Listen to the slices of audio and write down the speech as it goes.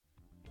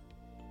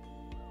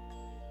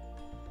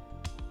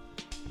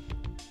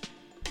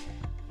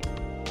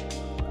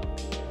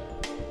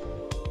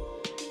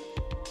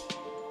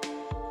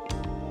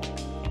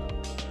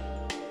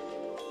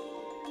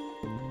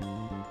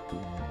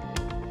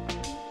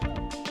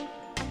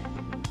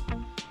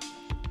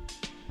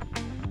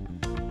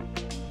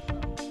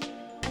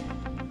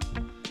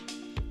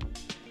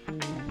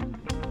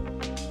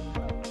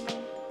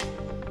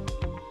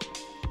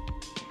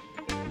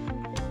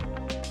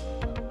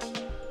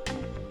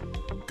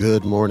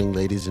Good morning,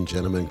 ladies and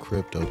gentlemen,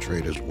 crypto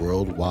traders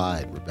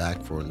worldwide. We're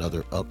back for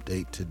another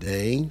update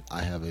today.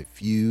 I have a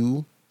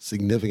few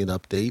significant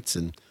updates,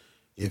 and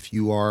if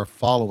you are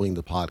following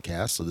the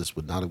podcast, so this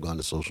would not have gone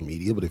to social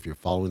media, but if you're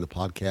following the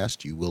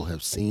podcast, you will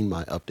have seen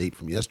my update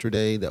from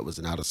yesterday. That was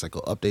an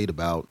out-of-cycle update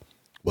about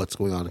what's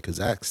going on in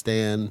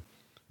Kazakhstan.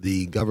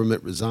 The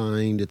government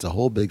resigned. It's a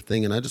whole big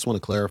thing, and I just want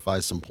to clarify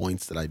some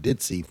points that I did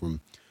see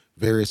from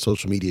various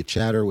social media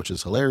chatter, which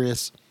is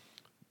hilarious.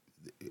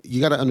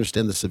 You got to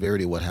understand the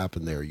severity of what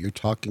happened there. You're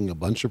talking a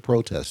bunch of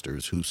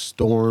protesters who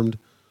stormed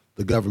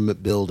the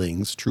government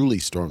buildings, truly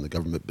stormed the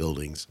government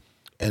buildings,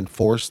 and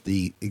forced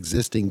the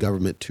existing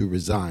government to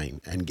resign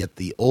and get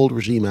the old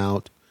regime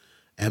out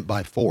and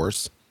by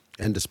force.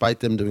 And despite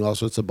them doing all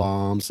sorts of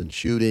bombs and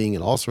shooting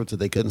and all sorts of,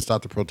 they couldn't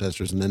stop the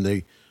protesters. And then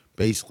they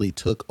basically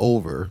took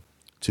over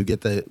to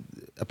get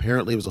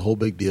apparently it was a whole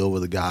big deal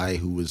with a guy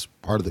who was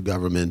part of the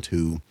government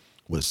who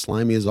was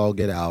slimy as all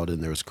get out,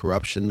 and there was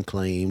corruption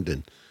claimed,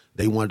 and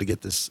they wanted to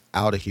get this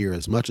out of here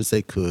as much as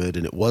they could.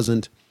 And it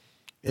wasn't,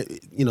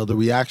 the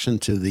reaction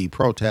to the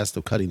protest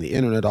of cutting the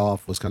internet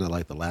off was kind of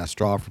like the last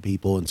straw for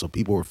people. And so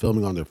people were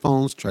filming on their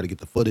phones, try to get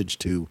the footage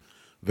to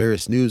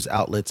various news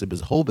outlets. It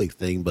was a whole big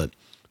thing. But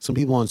some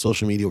people on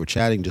social media were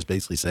chatting, just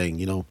basically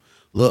saying,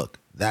 look,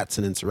 that's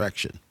an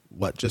insurrection.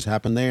 What just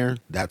happened there?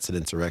 That's an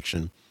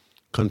insurrection.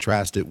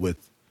 Contrast it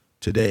with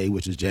today,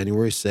 which is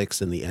January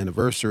 6th and the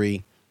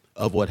anniversary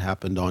of what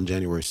happened on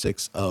January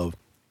 6th of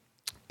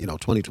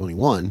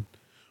 2021,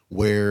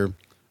 where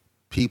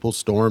people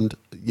stormed,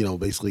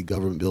 basically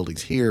government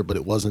buildings here, but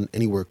it wasn't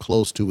anywhere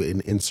close to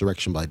an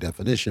insurrection by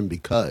definition,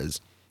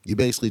 because you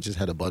basically just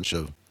had a bunch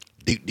of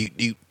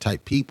doot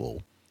type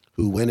people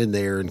who went in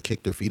there and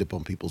kicked their feet up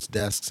on people's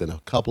desks, and a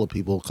couple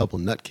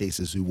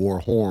nutcases who wore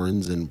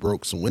horns and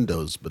broke some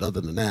windows. But other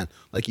than that,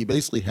 like, you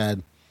basically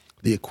had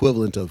the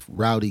equivalent of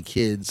rowdy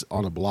kids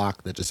on a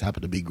block that just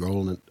happened to be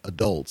grown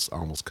adults. I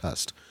almost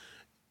cussed.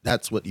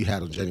 That's what you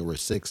had on January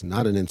 6th,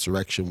 not an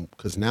insurrection,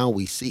 because now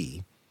we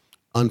see,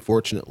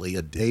 unfortunately,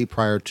 a day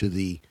prior to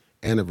the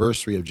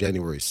anniversary of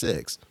January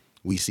 6th,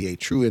 we see a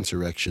true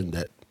insurrection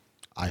that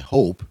I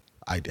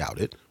doubt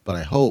it, but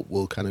I hope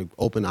will kind of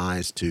open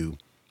eyes to,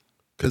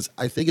 because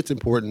I think it's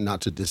important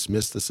not to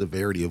dismiss the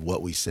severity of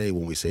what we say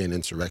when we say an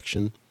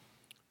insurrection.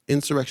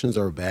 Insurrections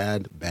are a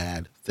bad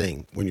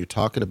thing. When you're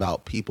talking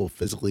about people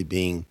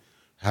physically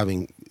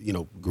having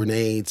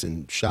grenades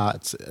and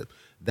shots,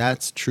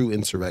 that's true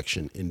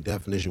insurrection in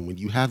definition. When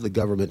you have the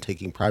government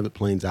taking private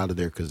planes out of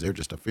there because they're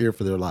just a fear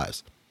for their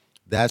lives,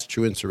 that's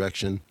true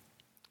insurrection.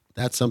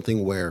 That's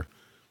something where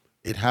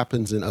it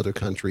happens in other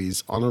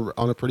countries on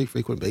a pretty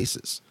frequent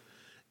basis.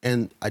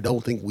 And I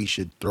don't think we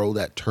should throw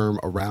that term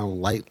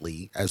around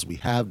lightly as we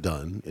have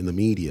done in the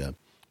media,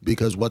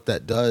 because what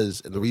that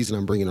does, and the reason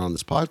I'm bringing it on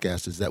this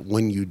podcast, is that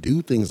when you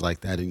do things like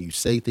that and you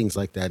say things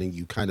like that and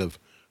you kind of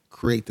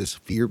create this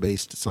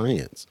fear-based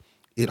science,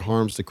 it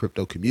harms the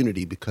crypto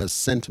community, because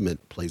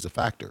sentiment plays a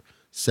factor.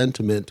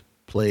 Sentiment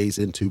plays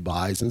into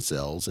buys and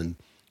sells, and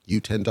you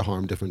tend to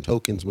harm different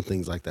tokens when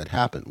things like that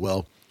happen.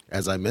 Well,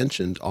 as I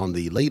mentioned on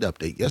the late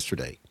update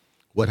yesterday,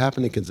 what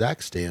happened in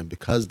Kazakhstan,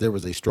 because there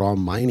was a strong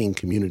mining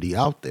community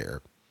out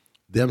there,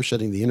 them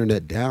shutting the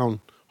internet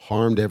down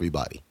harmed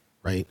everybody,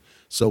 right?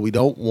 So we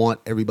don't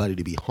want everybody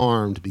to be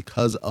harmed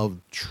because of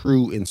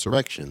true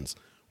insurrections.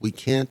 We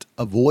can't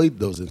avoid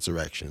those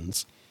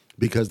insurrections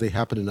because they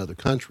happen in other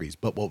countries.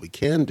 But what we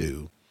can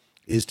do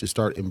is to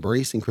start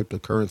embracing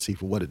cryptocurrency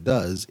for what it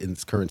does in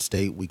its current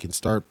state. We can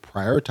start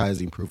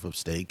prioritizing proof of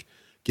stake,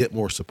 get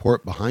more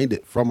support behind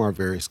it from our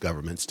various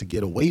governments to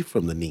get away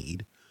from the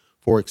need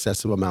for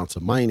excessive amounts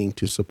of mining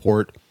to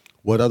support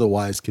what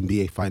otherwise can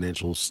be a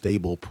financial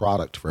stable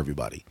product for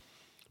everybody.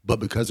 But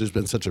because there's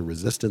been such a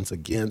resistance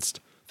against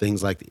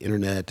things like the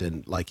internet,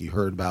 and like you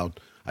heard about,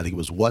 I think it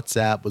was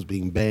WhatsApp was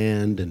being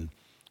banned, and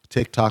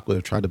TikTok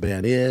was trying to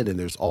ban it, and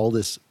there's all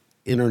this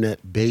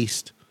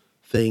internet-based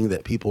thing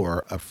that people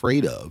are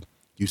afraid of.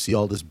 You see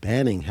all this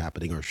banning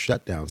happening or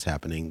shutdowns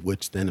happening,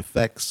 which then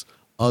affects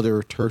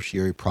other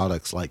tertiary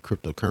products like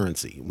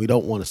cryptocurrency. We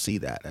don't want to see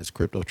that. As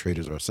crypto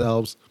traders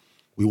ourselves,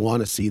 we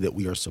want to see that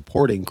we are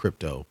supporting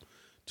crypto.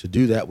 To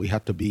do that, we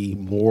have to be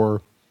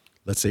more,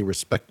 let's say,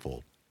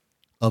 respectful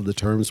of the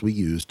terms we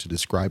use to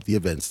describe the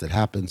events that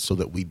happen, so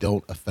that we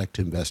don't affect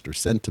investor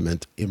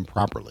sentiment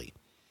improperly.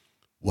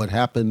 What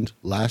happened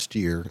last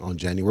year on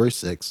January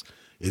 6th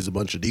is a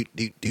bunch of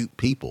doot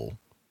people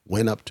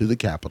went up to the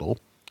Capitol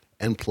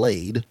and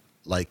played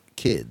like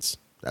kids.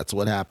 That's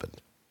what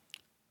happened.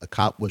 A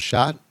cop was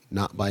shot,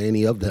 not by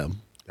any of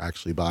them,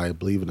 actually by, I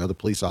believe, another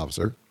police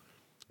officer,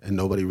 and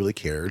nobody really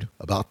cared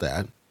about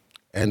that.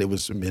 And it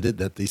was admitted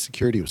that the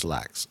security was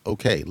lax.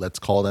 Okay, let's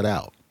call that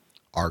out.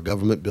 Our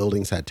government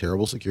buildings had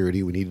terrible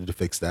security. We needed to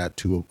fix that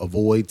to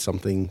avoid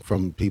something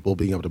from people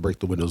being able to break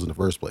the windows in the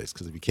first place.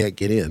 Because if you can't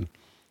get in,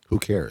 who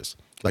cares?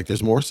 Like,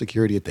 there's more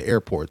security at the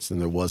airports than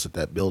there was at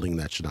that building.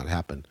 That should not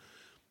happen.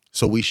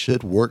 So we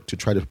should work to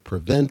try to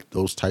prevent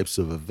those types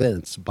of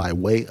events by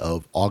way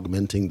of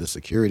augmenting the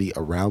security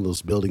around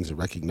those buildings and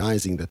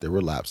recognizing that there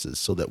were lapses,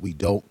 so that we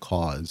don't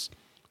cause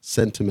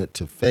sentiment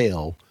to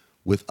fail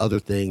with other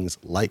things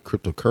like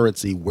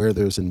cryptocurrency where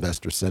there's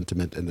investor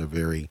sentiment and they're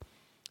very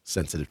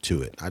sensitive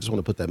to it. I just want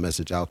to put that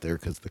message out there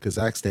because the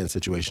Kazakhstan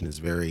situation is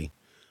very,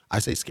 I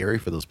say, scary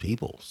for those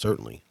people,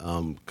 certainly,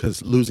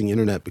 because losing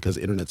internet, because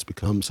internet's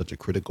become such a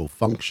critical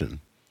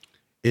function,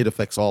 it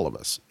affects all of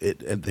us.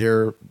 And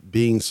they're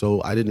being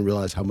so, I didn't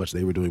realize how much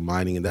they were doing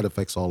mining, and that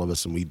affects all of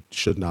us, and we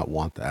should not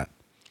want that.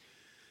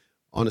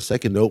 On a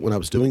second note, when I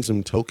was doing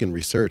some token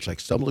research, I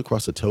stumbled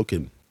across a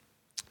token,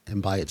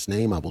 and by its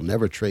name, I will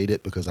never trade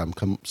it because I'm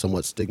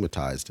somewhat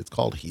stigmatized. It's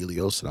called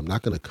Helios, and I'm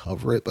not going to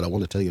cover it, but I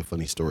want to tell you a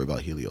funny story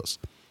about Helios.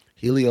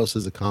 Helios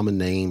is a common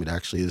name. It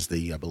actually is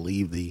I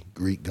believe the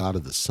Greek god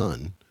of the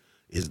sun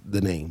is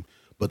the name,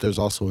 but there's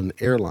also an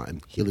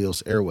airline,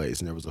 Helios Airways,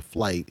 and there was a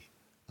flight,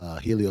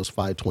 Helios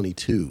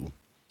 522,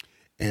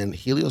 and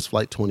Helios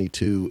Flight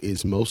 22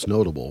 is most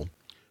notable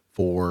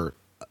for,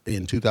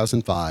 in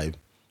 2005,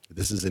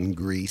 this is in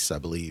Greece, I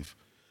believe,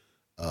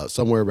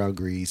 somewhere around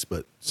Greece,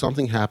 but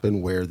something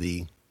happened where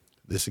the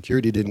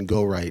security didn't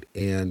go right,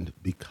 and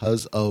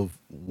because of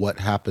what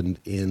happened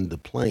in the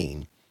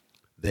plane,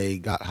 they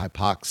got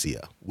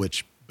hypoxia,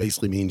 which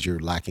basically means you're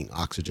lacking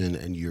oxygen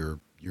and you're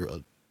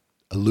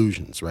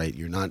illusions, right?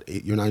 You're not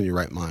in your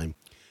right mind.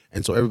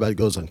 And so everybody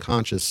goes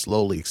unconscious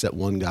slowly, except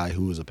one guy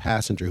who was a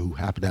passenger who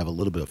happened to have a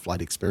little bit of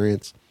flight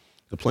experience.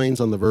 The plane's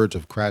on the verge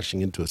of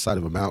crashing into a side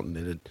of a mountain,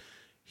 and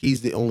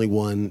he's the only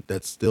one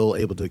that's still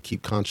able to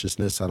keep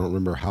consciousness. I don't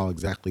remember how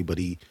exactly, but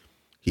he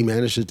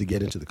manages to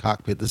get into the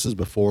cockpit. This is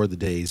before the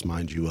days,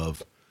 mind you,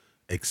 of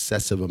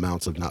excessive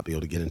amounts of not being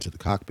able to get into the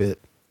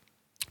cockpit.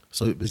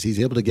 So he's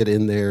able to get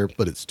in there,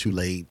 but it's too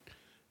late.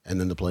 And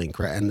then the plane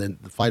crashes. And then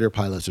the fighter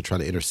pilots are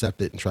trying to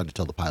intercept it and try to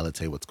tell the pilots,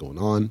 hey, what's going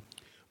on?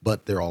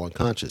 But they're all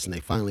unconscious. And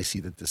they finally see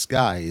that this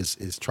guy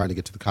is trying to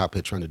get to the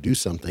cockpit, trying to do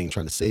something,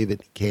 trying to save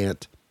it. He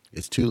can't.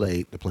 It's too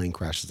late. The plane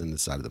crashes in the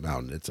side of the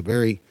mountain.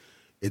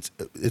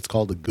 It's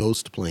called the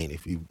ghost plane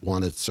if you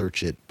want to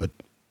search it, but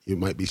you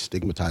might be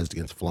stigmatized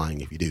against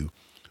flying if you do.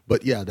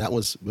 But yeah,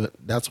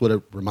 that's what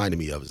it reminded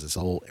me of, is this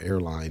whole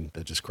airline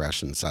that just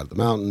crashed in the side of the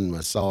mountain.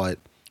 I saw it.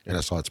 And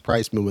I saw its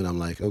price movement. I'm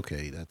like,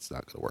 okay, that's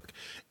not going to work.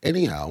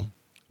 Anyhow,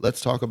 let's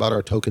talk about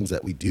our tokens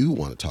that we do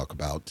want to talk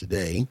about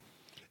today.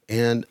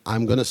 And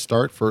I'm going to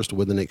start first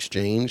with an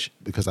exchange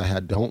because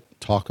I don't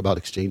talk about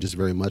exchanges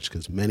very much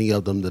because many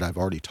of them that I've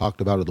already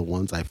talked about are the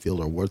ones I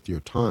feel are worth your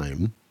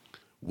time,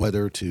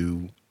 whether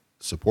to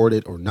support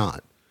it or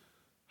not.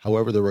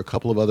 However, there were a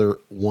couple of other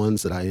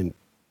ones that I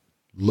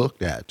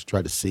looked at to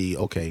try to see,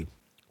 okay,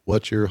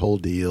 what's your whole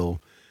deal?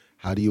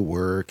 How do you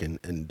work?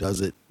 And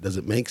does it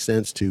make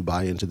sense to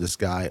buy into this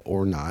guy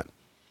or not?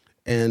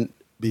 And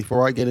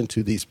before I get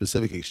into the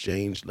specific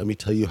exchange, let me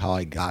tell you how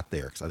I got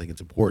there, because I think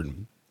it's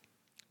important,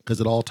 because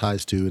it all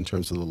ties to in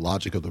terms of the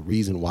logic of the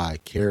reason why I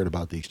cared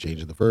about the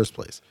exchange in the first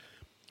place.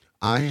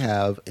 I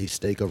have a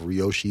stake of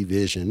Ryoshi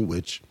Vision,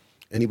 which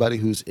anybody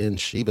who's in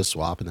Shiba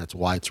Swap, and that's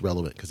why it's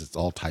relevant because it's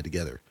all tied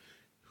together,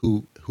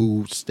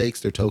 who stakes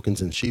their tokens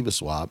in Shiba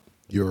Swap,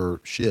 your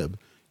SHIB,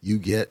 you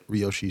get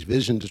Ryoshi's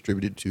Vision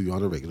distributed to you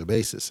on a regular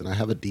basis. And I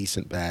have a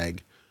decent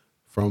bag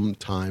from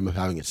time of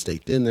having it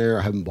staked in there.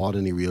 I haven't bought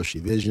any Ryoshi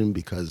Vision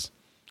because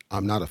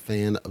I'm not a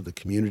fan of the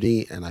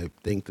community, and I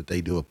think that they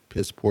do a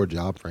piss poor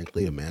job,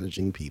 frankly, of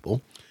managing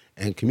people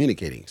and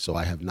communicating. So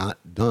I have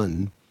not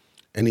done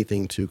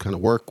anything to kind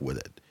of work with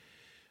it.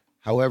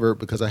 However,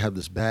 because I have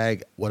this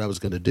bag, what I was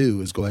going to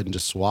do is go ahead and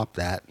just swap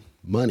that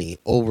money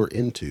over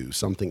into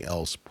something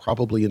else,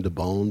 probably into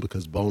Bone,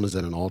 because Bone is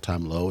at an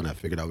all-time low, and I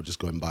figured I would just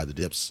go ahead and buy the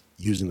dips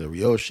using the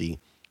Ryoshi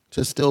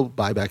to still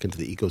buy back into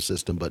the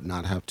ecosystem, but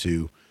not have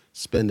to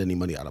spend any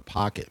money out of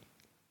pocket.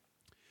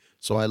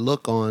 So I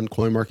look on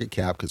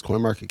CoinMarketCap, because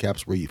CoinMarketCap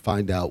is where you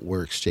find out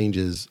where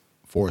exchanges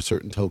for a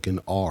certain token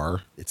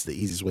are. It's the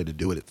easiest way to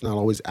do it. It's not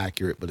always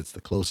accurate, but it's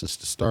the closest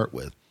to start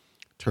with.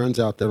 Turns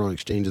out they're on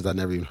exchanges I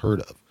never even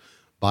heard of: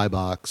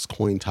 Buybox,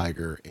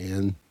 CoinTiger,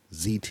 and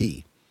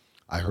ZT.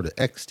 I heard of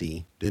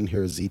XT, didn't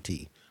hear of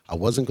ZT. I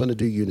wasn't going to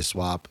do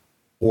Uniswap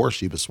or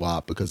Shiba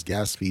Swap because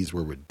gas fees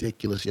were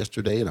ridiculous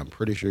yesterday, and I'm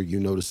pretty sure you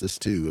noticed this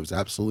too. It was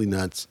absolutely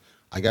nuts.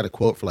 I got a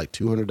quote for like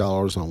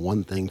 $200 on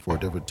one thing for a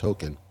different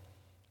token.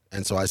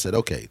 And so I said,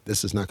 okay,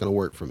 this is not going to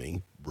work for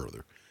me,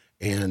 brother.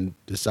 And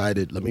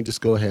decided, let me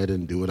just go ahead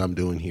and do what I'm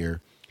doing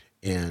here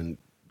and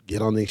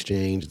get on the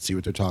exchange and see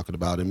what they're talking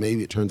about. And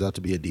maybe it turns out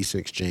to be a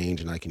decent exchange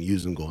and I can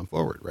use them going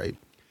forward, right?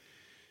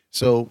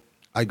 So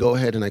I go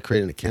ahead and I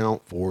create an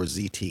account for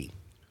ZT.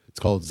 It's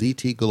called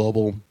ZT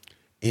Global,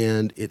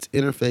 and its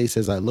interface,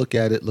 as I look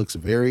at it, looks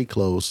very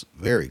close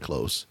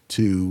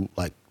to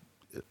like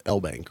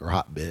LBank or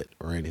Hotbit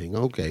or anything.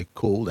 Okay,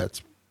 cool.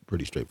 That's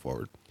pretty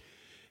straightforward.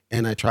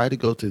 And I try to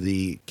go through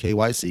the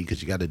KYC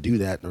because you got to do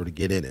that in order to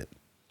get in it.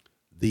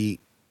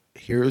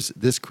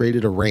 This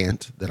created a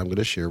rant that I'm going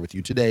to share with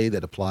you today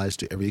that applies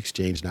to every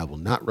exchange. And I will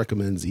not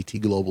recommend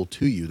ZT Global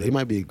to you. They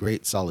might be a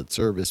great, solid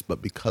service,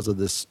 but because of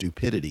this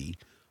stupidity,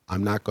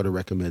 I'm not going to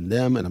recommend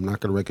them, and I'm not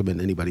going to recommend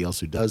anybody else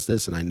who does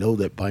this. And I know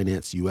that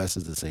Binance US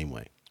is the same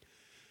way.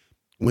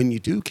 When you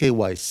do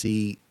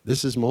KYC,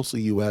 this is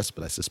mostly US,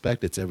 but I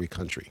suspect it's every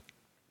country.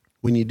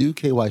 When you do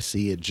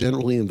KYC, it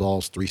generally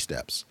involves 3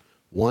 steps.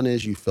 One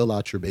is you fill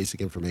out your basic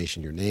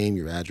information, your name,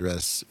 your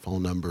address,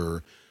 phone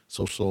number,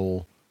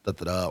 social,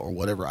 or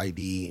whatever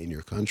ID in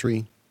your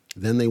country.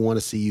 Then they want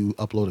to see you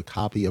upload a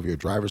copy of your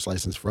driver's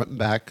license front and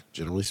back,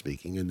 generally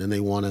speaking. And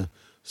then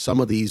some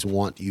of these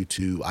want you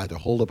to either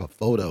hold up a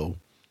photo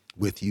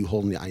with you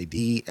holding the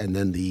ID and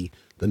then the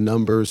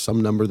numbers,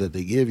 some number that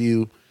they give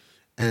you,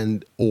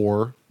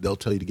 or they'll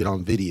tell you to get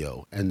on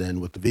video. And then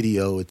with the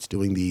video, it's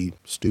doing the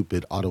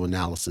stupid auto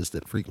analysis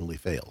that frequently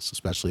fails,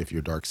 especially if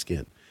you're dark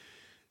skinned.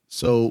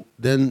 So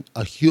then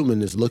a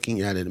human is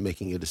looking at it and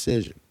making a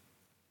decision.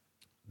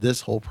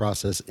 This whole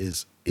process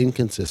is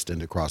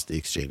inconsistent across the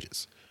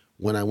exchanges.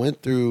 When I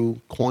went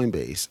through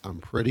Coinbase, I'm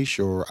pretty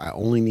sure I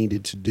only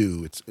needed to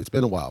do, it's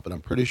been a while, but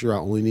I'm pretty sure I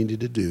only needed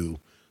to do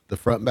the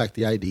front and back,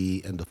 the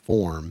ID and the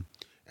form.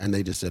 And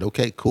they just said,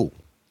 okay, cool.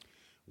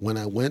 When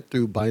I went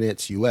through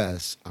Binance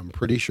US, I'm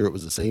pretty sure it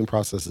was the same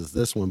process as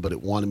this one, but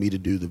it wanted me to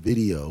do the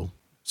video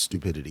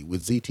stupidity.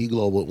 With ZT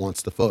Global, it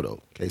wants the photo.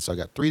 Okay, so I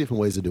got 3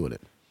 different ways of doing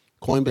it.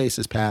 Coinbase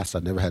is passed. I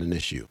never had an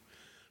issue.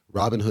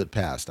 Robinhood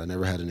passed. I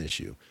never had an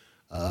issue.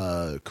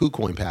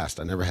 KuCoin passed.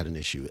 I never had an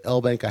issue.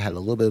 LBank, I had a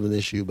little bit of an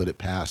issue, but it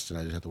passed and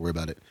I didn't have to worry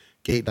about it.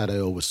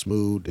 Gate.io was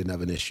smooth. Didn't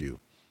have an issue.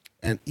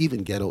 And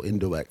even Ghetto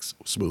Indox,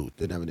 smooth.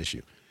 Didn't have an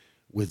issue.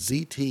 With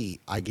ZT,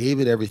 I gave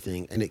it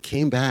everything and it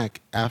came back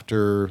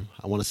after,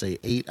 I want to say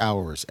 8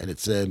 hours. And it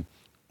said,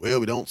 well,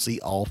 we don't see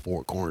all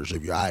 4 corners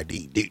of your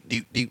ID.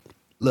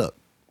 Look,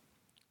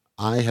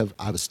 I have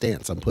a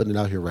stance. I'm putting it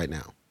out here right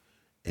now.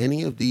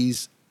 Any of them,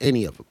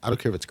 I don't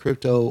care if it's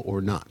crypto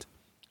or not,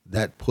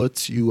 that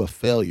puts you a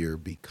failure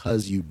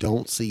because you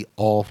don't see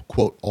all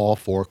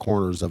 4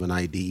 corners of an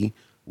ID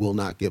will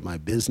not get my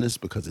business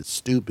because it's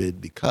stupid,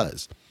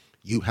 because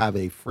you have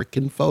a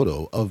freaking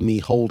photo of me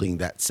holding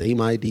that same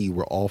ID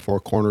where all 4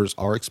 corners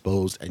are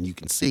exposed and you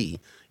can see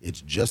it's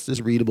just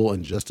as readable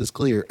and just as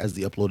clear as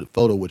the uploaded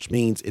photo, which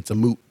means it's a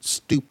moot,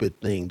 stupid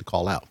thing to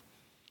call out.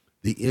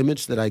 The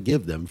image that I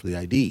give them for the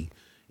ID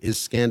is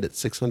scanned at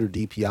 600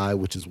 DPI,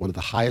 which is one of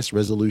the highest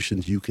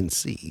resolutions you can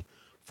see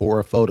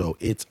for a photo.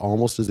 It's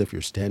almost as if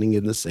you're standing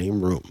in the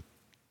same room.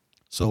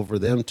 So for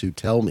them to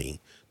tell me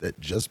that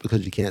just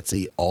because you can't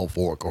see all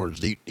 4 corners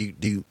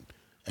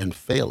and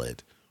fail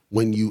it,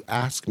 when you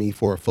ask me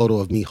for a photo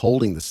of me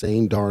holding the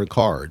same darn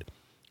card,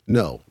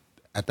 no,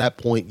 at that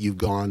point you've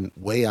gone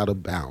way out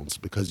of bounds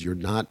because you're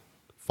not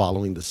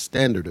following the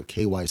standard of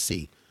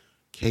KYC.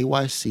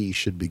 KYC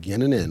should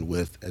begin and end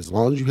with, as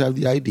long as you have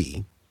the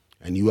ID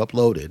and you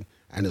upload it,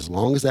 and as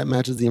long as that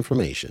matches the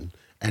information,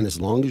 and as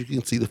long as you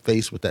can see the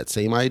face with that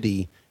same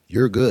ID,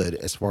 you're good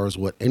as far as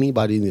what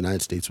anybody in the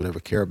United States would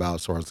ever care about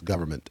as far as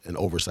government and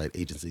oversight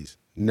agencies.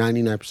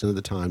 99% of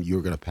the time,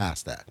 you're going to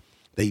pass that.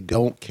 They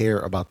don't care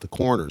about the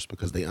corners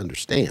because they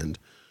understand.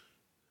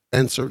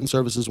 And certain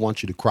services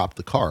want you to crop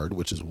the card,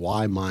 which is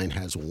why mine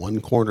has one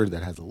corner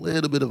that has a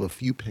little bit of a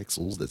few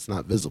pixels that's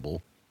not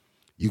visible.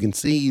 You can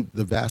see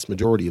the vast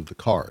majority of the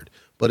card,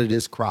 but it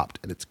is cropped,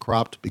 and it's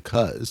cropped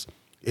because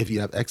if you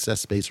have excess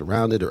space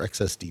around it or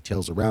excess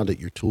details around it,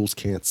 your tools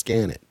can't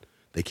scan it.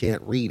 They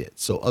can't read it.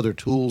 So other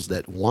tools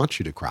that want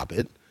you to crop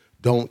it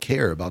don't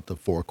care about the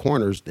 4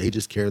 corners. They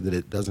just care that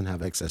it doesn't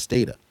have excess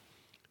data.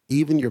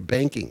 Even your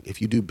banking,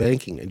 if you do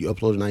banking and you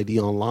upload an ID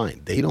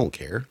online, they don't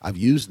care. I've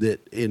used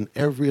it in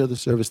every other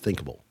service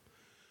thinkable.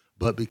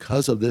 But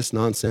because of this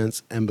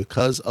nonsense and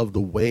because of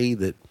the way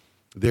that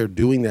they're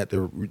doing that,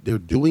 they're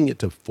doing it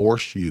to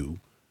force you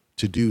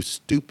to do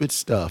stupid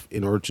stuff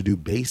in order to do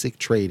basic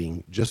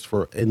trading just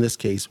for, in this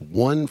case,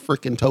 1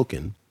 freaking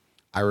token.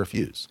 I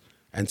refuse.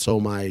 And so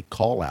my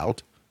call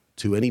out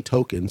to any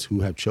tokens who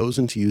have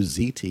chosen to use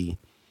ZT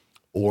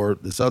or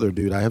this other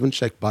dude, I haven't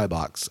checked buy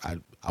box.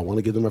 I want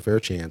to give them a fair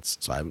chance.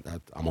 So I'm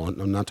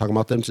not talking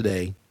about them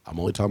today. I'm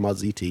only talking about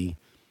ZT.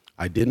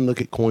 I didn't look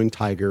at Coin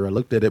Tiger. I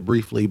looked at it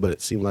briefly, but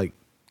it seemed like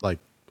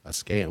a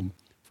scam,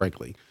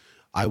 frankly.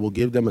 I will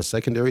give them a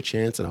secondary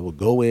chance, and I will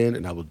go in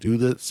and I will do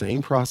the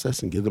same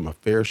process and give them a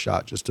fair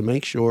shot just to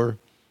make sure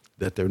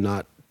that they're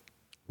not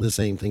the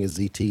same thing as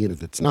ZT. And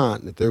if it's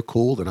not, and if they're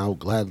cool, then I will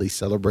gladly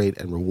celebrate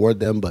and reward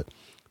them. But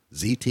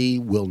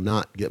ZT will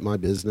not get my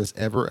business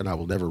ever, and I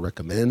will never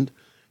recommend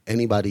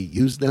anybody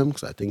use them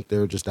because I think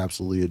they're just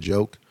absolutely a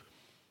joke.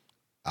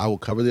 I will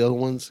cover the other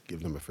ones,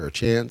 give them a fair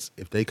chance.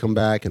 If they come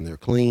back and they're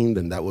clean,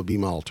 then that would be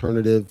my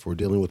alternative for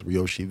dealing with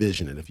Ryoshi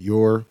Vision. And if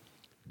you're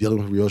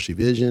dealing with Ryoshi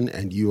Vision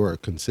and you are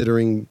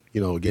considering,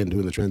 again,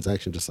 doing the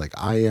transaction just like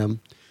I am,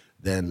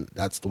 then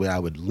that's the way I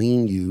would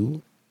lean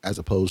you as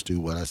opposed to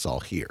what I saw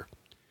here.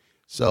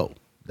 So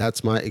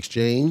that's my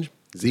exchange.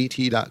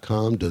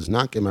 ZT.com does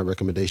not get my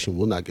recommendation,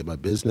 will not get my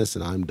business,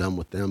 and I'm done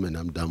with them, and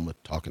I'm done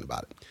with talking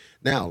about it.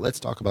 Now, let's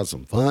talk about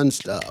some fun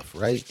stuff,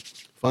 right?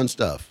 Fun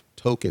stuff.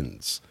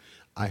 Tokens.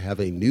 I have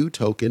a new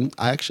token.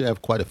 I actually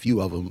have quite a few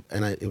of them,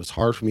 and it was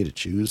hard for me to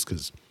choose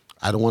because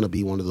I don't want to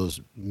be one of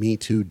those Me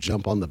Too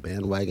jump on the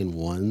bandwagon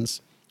ones.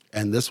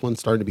 And this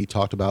one's starting to be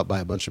talked about by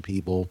a bunch of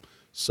people.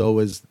 So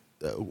is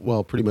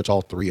well, pretty much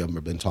all three of them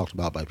have been talked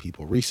about by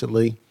people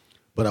recently,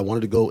 but I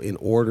wanted to go in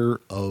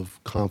order of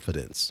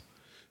confidence.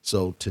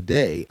 So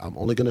today, I'm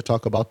only going to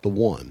talk about the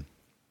one,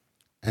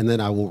 and then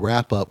I will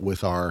wrap up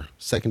with our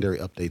secondary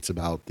updates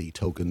about the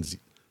tokens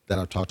that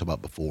I've talked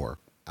about before.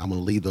 I'm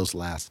going to leave those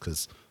last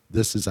because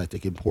this is, I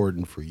think,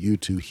 important for you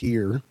to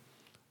hear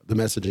the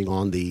messaging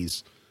on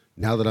these.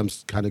 Now that I'm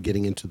kind of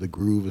getting into the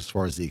groove as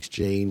far as the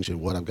exchange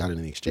and what I've got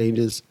in the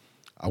exchanges,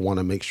 I want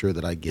to make sure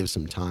that I give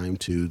some time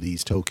to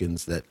these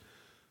tokens that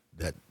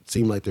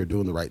seem like they're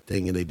doing the right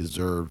thing and they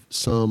deserve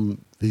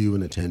some view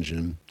and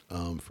attention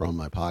from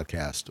my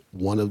podcast.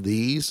 One of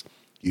these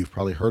you've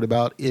probably heard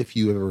about. If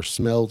you ever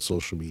smelled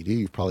social media,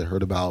 you've probably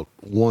heard about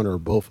one or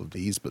both of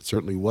these, but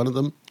certainly one of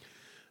them.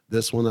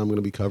 This one I'm going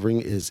to be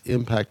covering is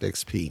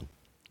ImpactXP.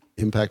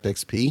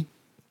 ImpactXP,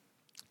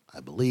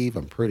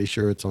 I'm pretty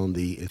sure it's on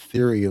the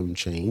Ethereum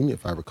chain,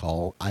 if I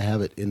recall. I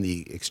have it in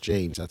the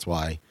exchange. That's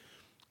why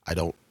I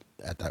don't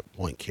at that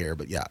point care.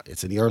 But yeah,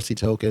 it's an ERC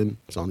token.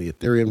 It's on the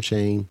Ethereum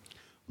chain.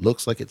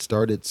 Looks like it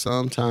started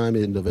sometime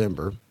in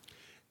November,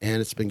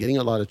 and it's been getting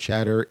a lot of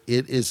chatter.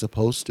 It is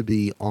supposed to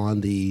be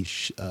on the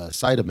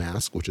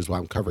SaitaMask, which is why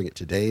I'm covering it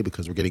today,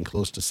 because we're getting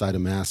close to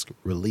SaitaMask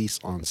release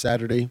on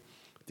Saturday.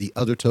 The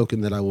other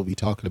token that I will be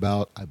talking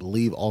about, I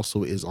believe,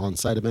 also is on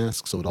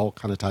SaitaMask, so it all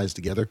kind of ties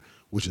together,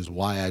 which is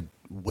why I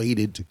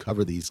waited to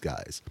cover these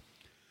guys.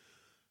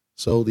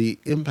 So the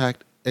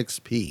Impact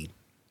XP,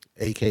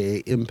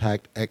 aka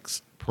Impact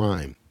X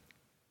Prime,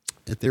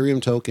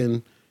 Ethereum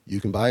token, you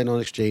can buy it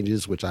on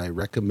exchanges, which I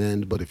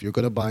recommend, but if you're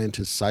going to buy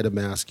into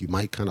SaitaMask, you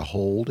might kind of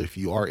hold. If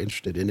you are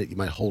interested in it, you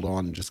might hold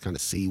on and just kind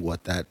of see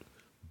what that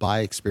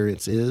buy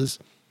experience is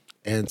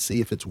and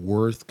see if it's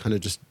worth kind of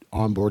just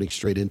onboarding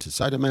straight into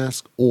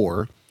SaitaMask,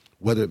 or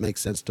whether it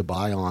makes sense to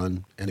buy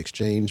on an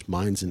exchange.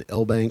 Mine's in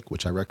LBank,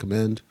 which I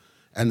recommend,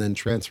 and then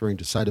transferring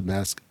to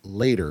SaitaMask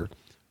later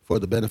for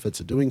the benefits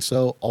of doing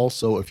so.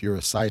 Also, if you're a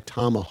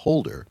Saitama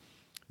holder,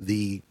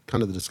 the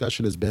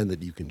discussion has been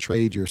that you can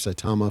trade your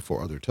Saitama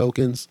for other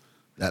tokens.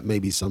 That may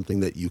be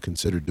something that you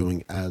consider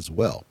doing as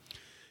well.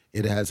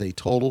 It has a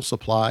total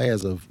supply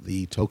as of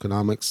the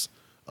tokenomics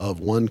of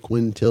 1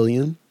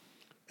 quintillion,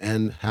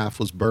 and half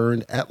was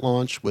burned at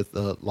launch with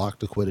the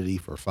locked liquidity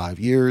for 5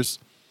 years.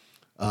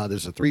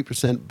 There's a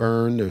 3%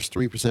 burn. There's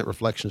 3%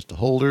 reflections to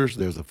holders.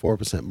 There's a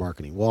 4%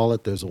 marketing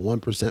wallet. There's a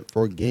 1%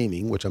 for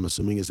gaming, which I'm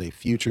assuming is a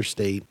future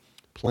state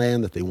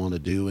plan that they want to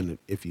do. And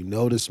if you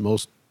notice,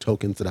 most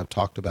tokens that I've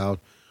talked about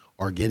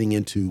are getting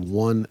into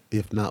one,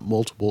 if not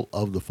multiple,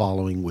 of the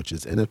following, which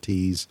is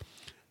NFTs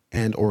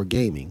and or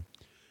gaming.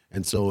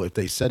 And so if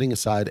they're setting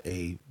aside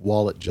a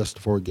wallet just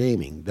for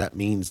gaming, that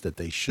means that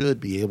they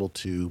should be able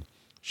to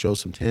show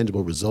some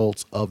tangible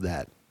results of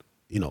that,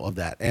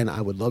 And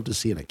I would love to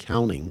see an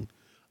accounting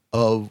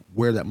of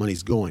where that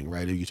money's going,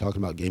 right? Are you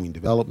talking about gaming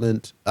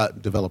developers,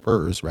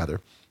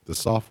 the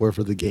software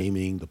for the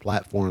gaming, the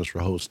platforms for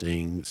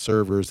hosting,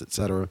 servers,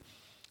 etc.?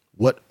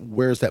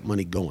 Where's that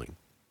money going?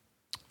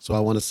 So I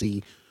want to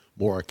see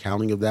more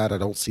accounting of that. I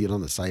don't see it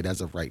on the site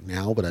as of right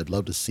now, but I'd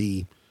love to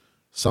see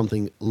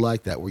something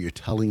like that where you're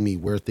telling me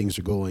where things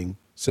are going,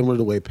 similar to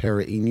the way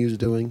Para Inu is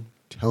doing.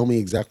 Tell me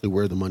exactly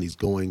where the money's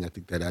going. I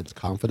think that adds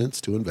confidence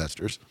to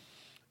investors.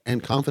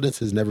 And confidence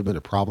has never been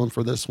a problem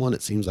for this one.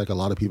 It seems like a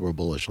lot of people are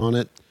bullish on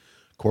it.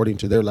 According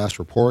to their last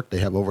report, they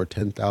have over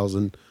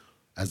 10,000,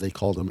 as they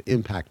call them,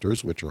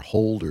 impactors, which are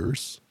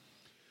holders.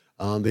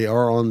 They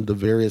are on the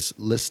various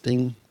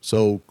listing,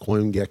 so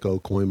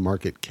CoinGecko,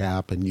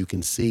 CoinMarketCap, and you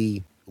can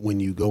see when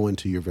you go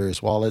into your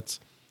various wallets,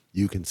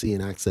 you can see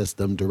and access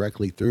them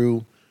directly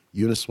through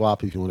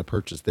Uniswap if you want to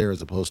purchase there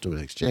as opposed to an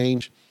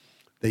exchange.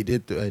 They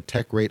did a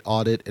tech rate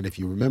audit, and if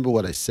you remember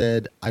what I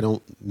said, I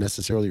don't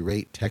necessarily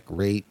rate tech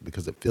rate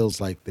because it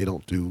feels like they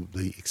don't do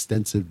the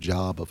extensive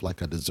job of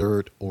like a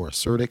Desert or a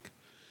Certic.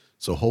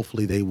 So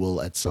hopefully they will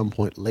at some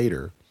point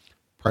later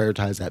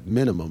prioritize at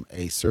minimum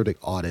a Certic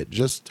audit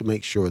just to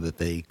make sure that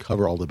they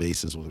cover all the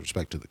bases with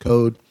respect to the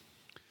code.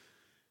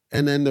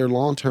 And then their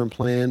long-term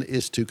plan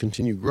is to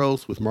continue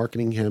growth with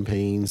marketing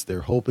campaigns.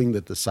 They're hoping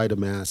that the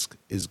SaitaMask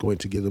is going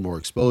to give them more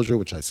exposure,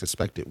 which I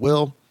suspect it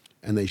will.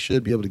 And they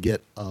should be able to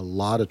get a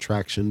lot of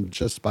traction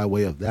just by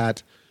way of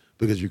that,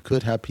 because you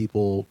could have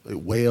people,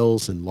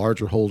 whales and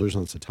larger holders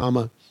on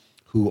Saitama,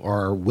 who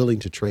are willing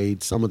to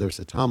trade some of their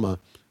Saitama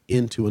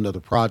into another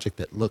project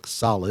that looks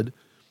solid.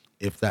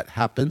 If that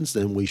happens,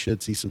 then we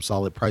should see some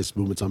solid price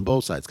movements on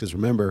both sides. Because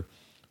remember,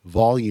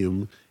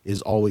 volume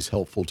is always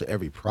helpful to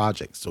every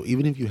project. So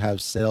even if you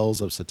have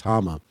sales of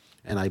Saitama,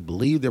 and I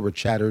believe there were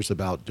chatters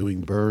about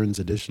doing burns,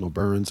 additional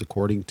burns,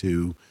 according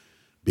to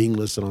being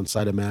listed on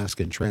SaitaMask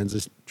and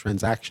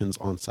transactions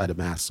on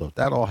SaitaMask. So if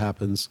that all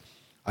happens,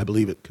 I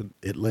believe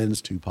it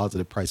lends to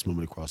positive price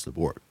movement across the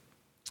board.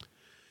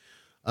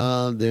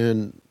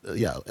 LBank,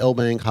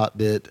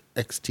 Hotbit,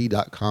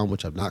 XT.com,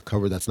 which I've not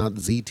covered. That's not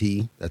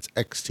ZT. That's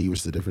XT,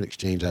 which is a different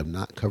exchange I've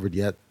not covered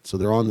yet. So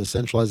they're on the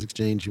centralized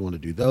exchange. You want to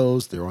do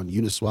those. They're on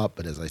Uniswap.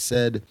 But as I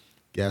said,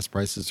 gas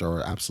prices are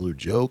an absolute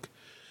joke.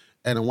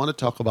 And I want to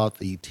talk about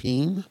the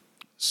team.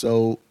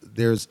 So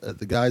there's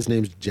the guy's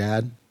name's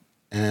Jad.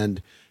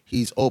 and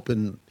he's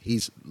open.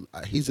 He's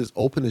as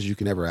open as you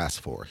can ever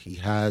ask for.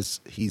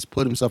 He's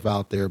put himself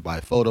out there by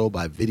photo,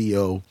 by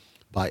video,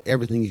 by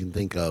everything you can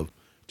think of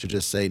to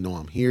just say, no,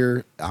 I'm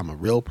here. I'm a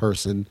real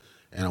person,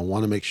 and I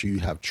want to make sure you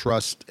have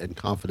trust and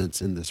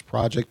confidence in this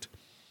project.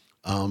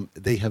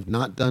 They have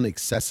not done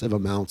excessive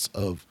amounts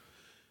of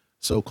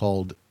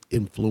so-called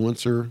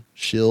influencer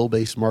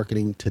shill-based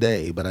marketing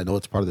today, but I know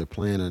it's part of their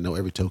plan. I know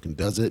every token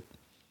does it.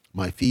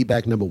 My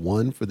feedback number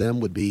one for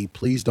them would be,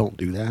 please don't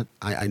do that.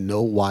 I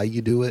know why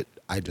you do it.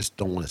 I just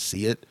don't want to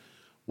see it.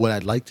 What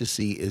I'd like to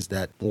see is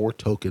that more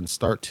tokens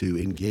start to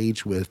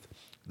engage with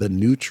the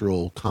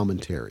neutral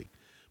commentary.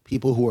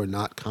 People who are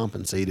not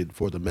compensated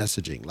for the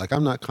messaging. Like,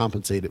 I'm not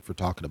compensated for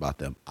talking about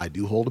them. I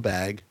do hold a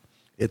bag.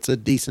 It's a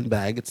decent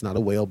bag. It's not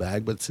a whale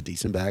bag, but it's a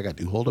decent bag. I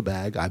do hold a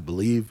bag. I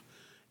believe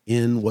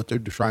in what they're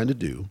trying to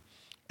do.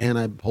 And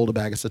I hold a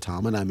bag of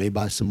Saitama, and I may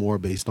buy some more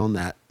based on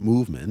that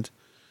movement.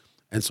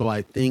 And so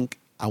I think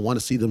I want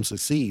to see them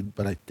succeed,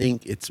 but I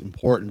think it's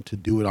important to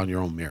do it on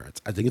your own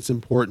merits. I think it's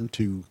important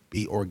to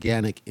be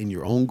organic in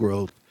your own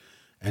growth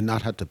and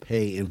not have to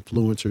pay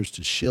influencers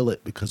to shill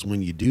it, because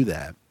when you do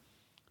that,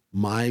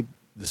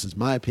 this is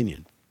my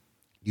opinion,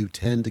 you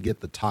tend to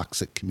get the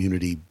toxic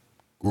community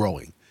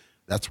growing.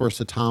 That's where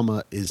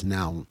Saitama is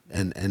now,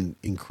 and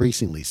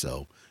increasingly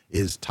so,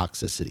 is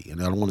toxicity.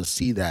 And I don't want to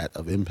see that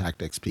of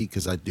ImpactXP,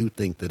 because I do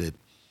think that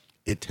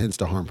it tends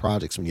to harm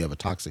projects when you have a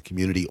toxic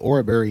community or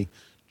a very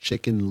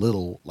chicken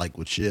little, like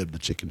with SHIB, the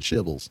chicken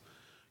shibbles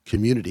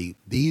community.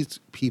 These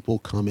people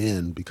come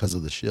in because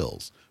of the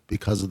shills,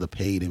 because of the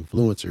paid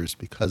influencers,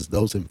 because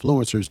those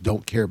influencers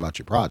don't care about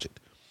your project.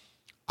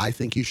 I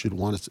think you should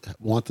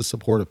want the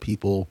support of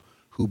people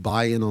who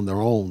buy in on their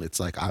own. It's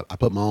like, I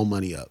put my own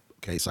money up.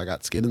 Okay, so I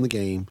got skin in the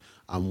game.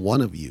 I'm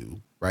one of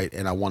you, right?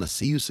 And I want to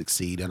see you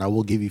succeed, and I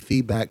will give you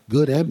feedback,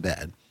 good and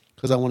bad,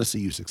 because I want to see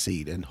you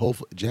succeed. And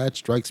hopefully, Jad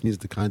strikes me as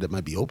the kind that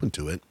might be open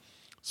to it.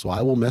 So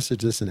I will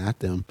message this and at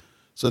them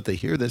so that they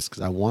hear this,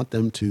 because I want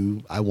them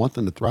to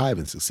thrive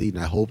and succeed.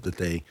 And I hope that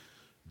they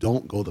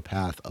don't go the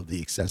path of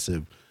the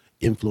excessive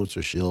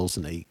influencer shills,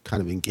 and they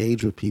kind of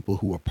engage with people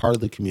who are part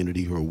of the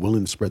community, who are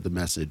willing to spread the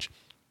message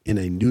in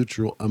a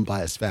neutral,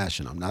 unbiased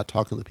fashion. I'm not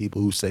talking to the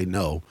people who say,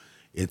 no,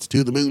 it's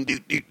to the moon,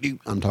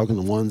 I'm talking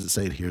to the ones that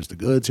say, here's the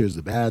goods, here's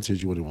the bads,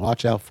 here's what you want to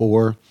watch out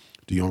for,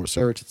 do your own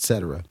research,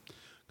 etc.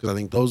 Because I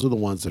think those are the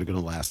ones that are going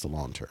to last the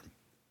long term.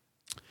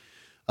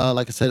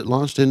 Like I said, it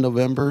launched in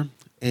November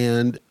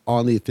and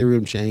on the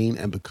Ethereum chain.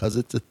 And because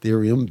it's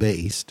Ethereum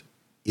based,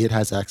 it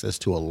has access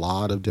to a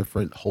lot of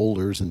different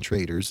holders and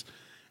traders.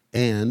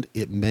 And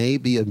it may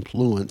be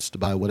influenced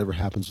by whatever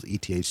happens with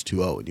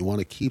ETH2O. And you want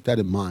to keep that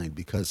in mind,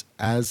 because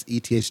as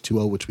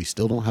ETH2O, which we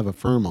still don't have a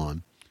firm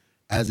on,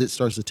 as it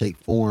starts to take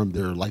form,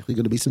 there are likely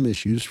going to be some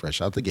issues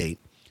fresh out the gate.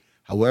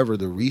 However,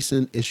 the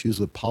recent issues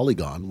with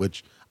Polygon,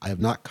 which I have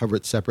not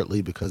covered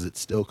separately because it's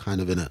still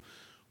kind of in a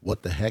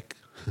what the heck,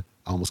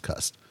 I almost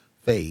cussed,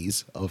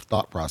 phase of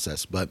thought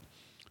process. But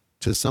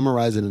to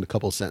summarize it in a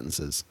couple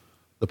sentences,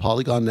 the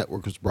Polygon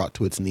network was brought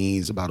to its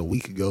knees about a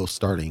week ago,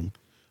 starting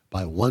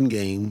by one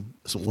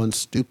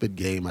stupid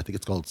game. I think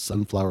it's called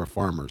Sunflower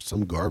Farmers,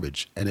 some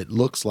garbage. And it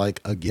looks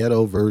like a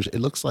ghetto version. It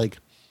looks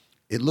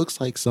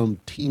like some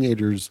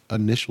teenager's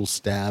initial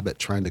stab at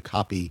trying to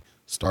copy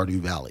Stardew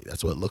Valley.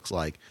 That's what it looks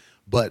like.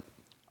 But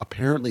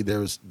apparently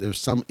there's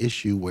some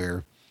issue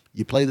where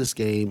you play this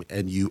game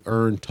and you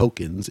earn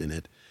tokens in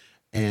it,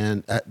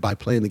 and by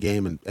playing the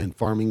game and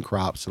farming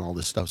crops and all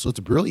this stuff. So it's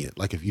brilliant.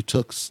 Like, if you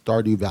took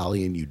Stardew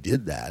Valley and you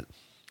did that,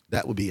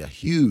 that would be a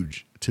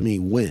huge, to me,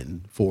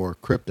 win for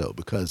crypto,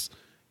 because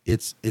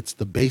it's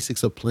the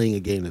basics of playing a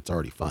game that's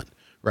already fun,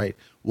 right?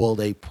 Well,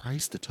 they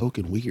priced the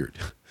token weird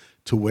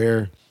to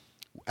where,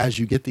 as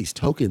you get these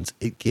tokens,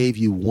 it gave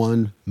you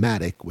one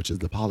Matic, which is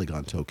the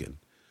Polygon token,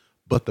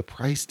 but the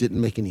price didn't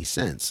make any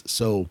sense.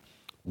 So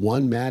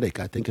one Matic,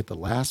 I think at the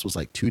last was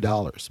like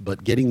 $2,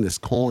 but getting this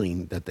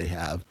coin that they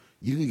have,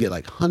 you can get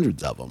like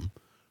hundreds of them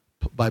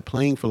by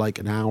playing for like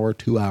an hour,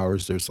 2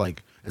 hours.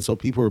 And so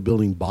people are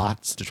building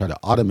bots to try to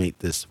automate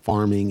this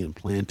farming and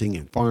planting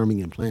and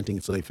farming and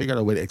planting. So they figured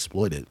out a way to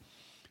exploit it.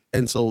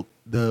 And so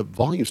the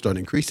volume started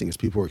increasing as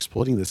people were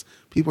exploiting this.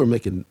 People are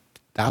making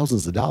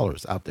thousands of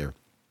dollars out there.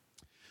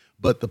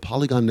 But the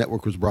Polygon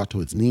network was brought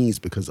to its knees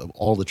because of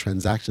all the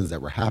transactions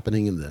that were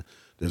happening, and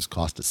there's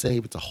cost to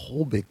save. It's a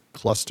whole big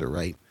cluster,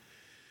 right?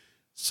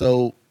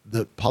 So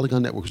the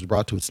Polygon network was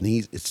brought to its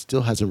knees. It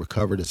still hasn't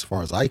recovered as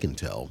far as I can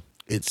tell.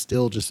 It's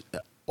still just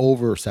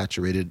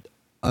oversaturated,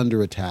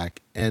 under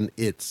attack. And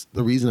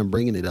the reason I'm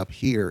bringing it up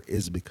here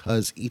is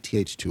because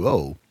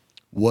ETH2O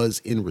was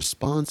in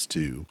response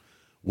to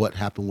what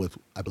happened with,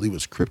 I believe it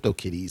was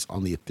CryptoKitties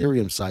on the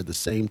Ethereum side. The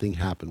same thing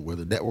happened where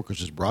the network was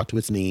just brought to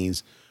its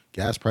knees.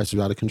 Gas prices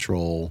were out of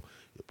control.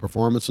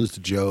 Performance was a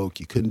joke.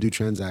 You couldn't do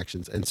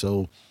transactions. And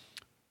so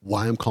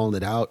why I'm calling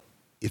it out,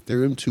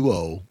 Ethereum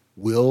 2.0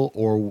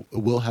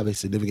 will have a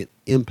significant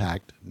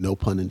impact, no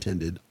pun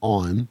intended,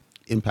 on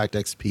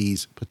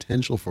ImpactXP's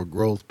potential for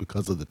growth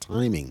because of the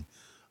timing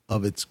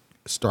of its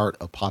start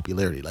of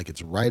popularity. Like,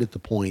 it's right at the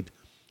point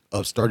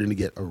of starting to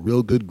get a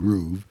real good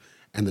groove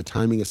and the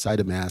timing of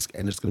SaitaMask,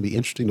 and it's going to be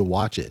interesting to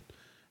watch it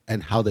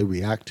and how they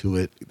react to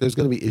it. There's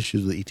going to be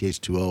issues with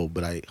ETH2O,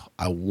 but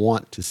I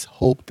want to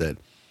hope that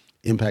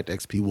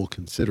ImpactXP will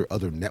consider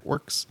other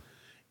networks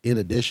in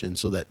addition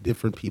so that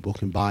different people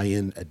can buy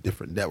in at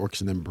different networks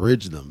and then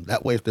bridge them.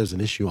 That way, if there's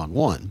an issue on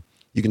one,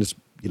 you can just,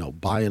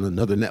 buy in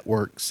another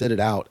network, set it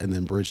out, and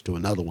then bridge to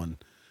another one.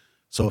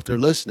 So if they're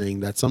listening,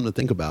 that's something to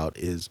think about,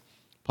 is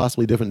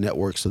possibly different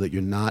networks so that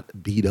you're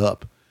not beat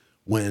up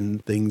when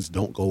things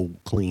don't go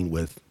clean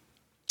with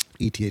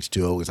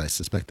ETH2O, as I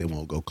suspect they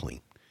won't go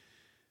clean.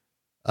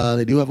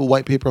 They do have a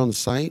white paper on the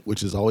site,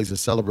 which is always a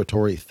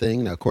celebratory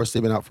thing. Now, of course,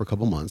 they've been out for a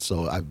couple months,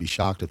 so I'd be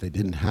shocked if they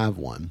didn't have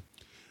one.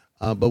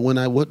 But when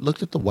I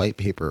looked at the white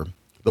paper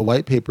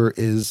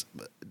is,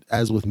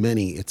 as with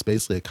many, it's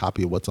basically a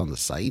copy of what's on the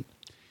site.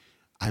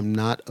 I'm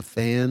not a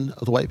fan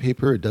of the white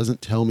paper. It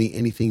doesn't tell me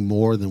anything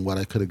more than what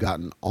I could have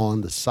gotten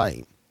on the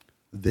site.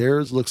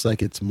 Theirs looks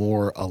like it's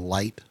more a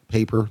light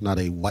paper, not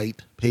a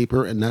white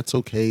paper, and that's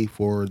okay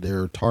for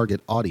their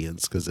target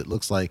audience because it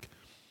looks like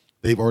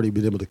they've already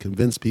been able to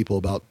convince people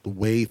about the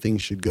way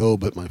things should go.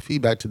 But my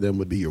feedback to them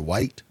would be your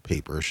white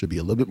paper should be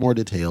a little bit more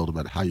detailed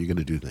about how you're going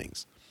to do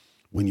things.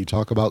 When you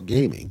talk about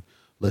gaming,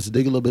 let's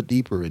dig a little bit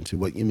deeper into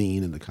what you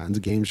mean and the kinds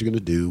of games you're going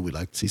to do. We'd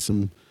like to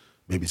see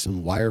maybe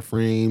some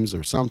wireframes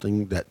or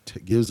something that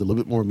gives a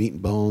little bit more meat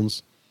and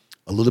bones,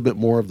 a little bit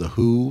more of the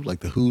who,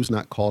 like the who's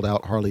not called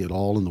out hardly at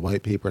all in the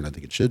white paper, and I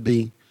think it should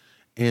be.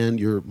 And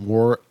you're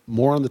more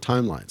on the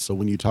timeline. So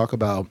when you talk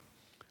about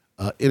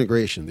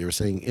integration, they were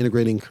saying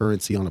integrating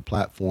currency on a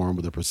platform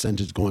with a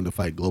percentage going to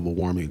fight global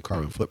warming and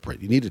carbon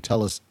footprint. You need to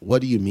tell us,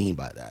 what do you mean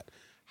by that?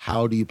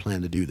 How do you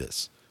plan to do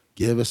this?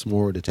 Give us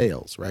more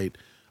details, right?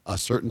 A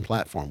certain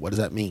platform, what does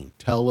that mean?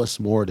 Tell us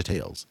more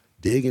details.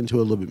 Dig into it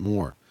a little bit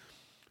more.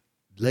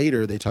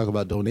 Later, they talk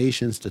about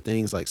donations to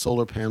things like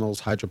solar panels,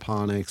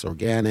 hydroponics,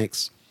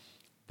 organics.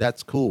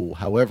 That's cool.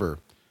 However,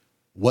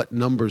 what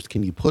numbers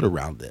can you put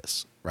around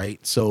this, right?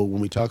 So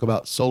when we talk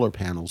about solar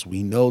panels,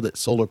 we know that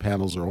solar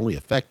panels are only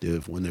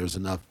effective when there's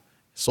enough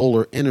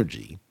solar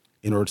energy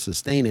in order to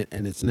sustain it,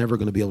 and it's never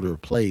going to be able to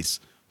replace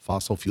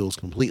fossil fuels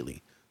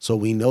completely. So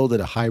we know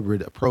that a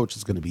hybrid approach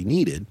is going to be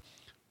needed.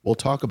 We'll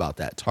talk about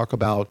that. Talk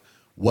about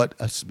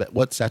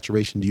what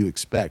saturation do you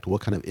expect?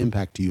 What kind of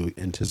impact do you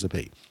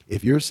anticipate?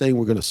 If you're saying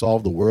we're going to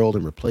solve the world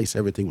and replace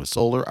everything with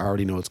solar, I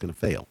already know it's going to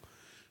fail.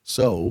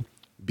 So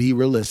be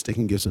realistic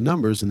and give some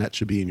numbers, and that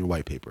should be in your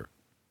white paper.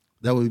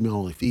 That would be my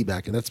only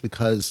feedback. And that's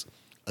because,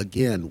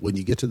 again, when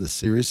you get to the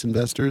serious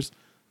investors,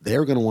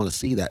 they're going to want to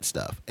see that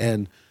stuff.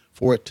 And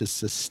for it to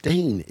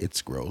sustain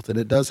its growth, and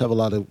it does have a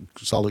lot of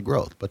solid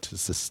growth, but to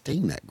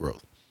sustain that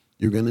growth,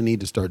 you're going to need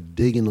to start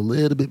digging a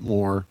little bit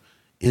more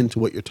into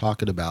what you're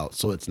talking about.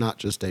 So it's not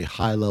just a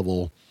high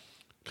level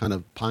kind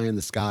of pie in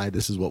the sky.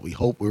 This is what we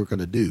hope we were going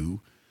to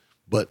do,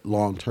 but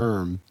long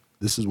term,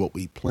 this is what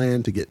we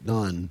plan to get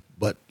done.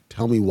 But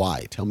tell me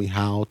why, tell me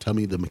how, tell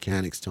me the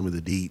mechanics, tell me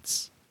the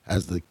deets,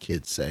 as the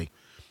kids say.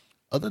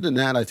 Other than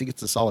that, I think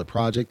it's a solid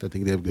project. I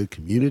think they have a good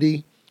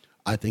community.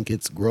 I think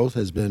its growth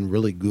has been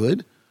really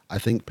good. I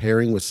think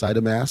pairing with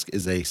SaitaMask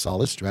is a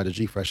solid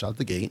strategy fresh out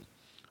the gate.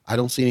 I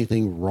don't see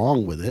anything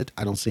wrong with it.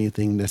 I don't see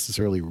anything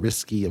necessarily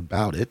risky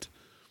about it.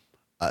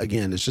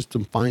 Again, it's just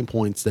some fine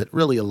points that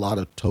really a lot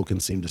of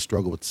tokens seem to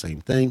struggle with the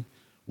same thing,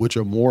 which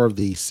are more of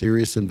the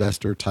serious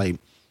investor type,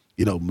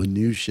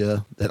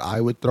 minutia that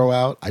I would throw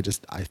out. I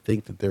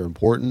think that they're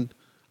important.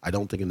 I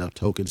don't think enough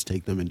tokens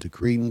take them into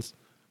credence.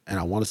 And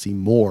I want to see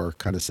more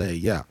kind of say,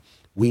 yeah,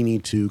 we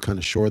need to kind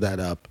of shore that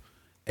up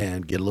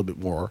and get a little bit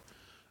more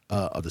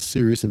of the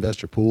serious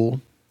investor pool.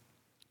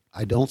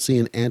 I don't see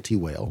an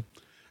anti-whale.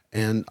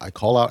 And I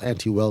call out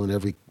anti-whale in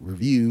every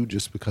review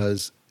just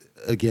because,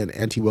 again,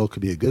 anti-whale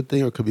could be a good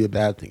thing or it could be a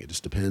bad thing. It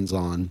just depends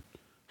on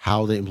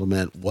how they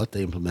implement, what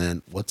they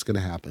implement, what's going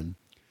to happen.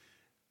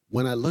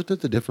 When I looked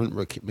at the different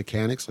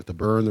mechanics, like the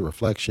burn, the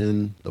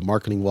reflection, the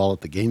marketing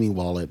wallet, the gaming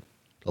wallet,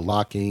 the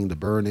locking, the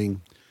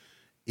burning,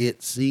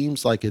 it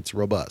seems like it's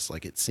robust.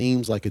 Like it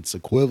seems like it's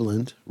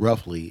equivalent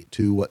roughly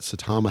to what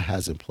Saitama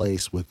has in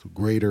place with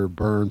greater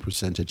burn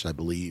percentage, I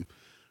believe,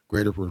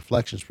 greater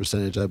reflections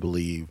percentage, I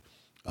believe,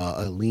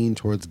 a lean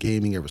towards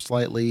gaming ever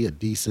slightly, a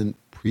decent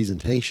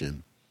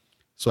presentation.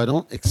 So I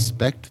don't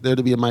expect there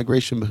to be a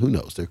migration, but who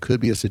knows? There could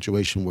be a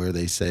situation where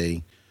they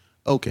say,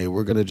 okay,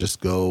 we're going to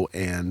just go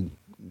and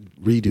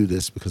redo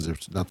this because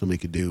there's nothing we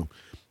could do.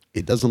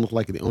 It doesn't look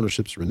like the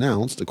ownership's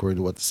renounced, according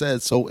to what it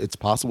says. So it's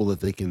possible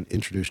that they can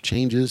introduce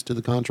changes to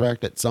the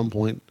contract at some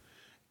point.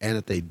 And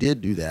if they did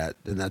do that,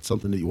 then that's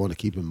something that you want to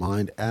keep in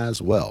mind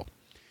as well.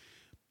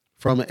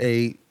 From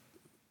a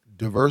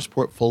diverse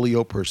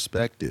portfolio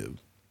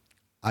perspective,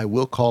 I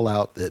will call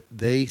out that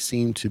they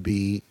seem to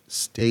be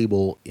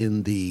stable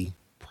in the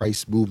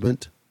price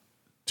movement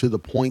to the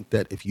point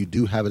that if you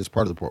do have it as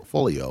part of the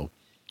portfolio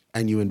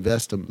and you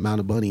invest an amount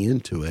of money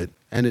into it,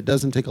 and it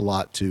doesn't take a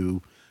lot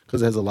to,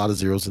 because it has a lot of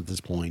zeros at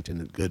this point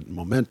and good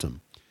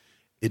momentum,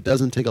 it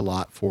doesn't take a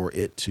lot for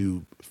it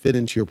to fit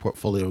into your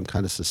portfolio and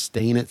kind of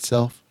sustain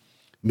itself.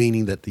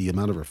 meaning that the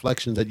amount of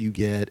reflections that you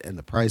get and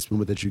the price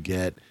movement that you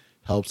get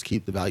helps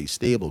keep the value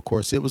stable. Of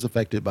course, it was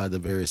affected by the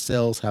various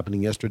sales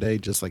happening yesterday,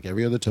 just like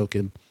every other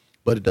token,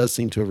 but it does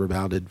seem to have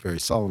rebounded very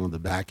solid on the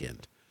back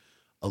end.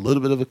 A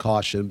little bit of a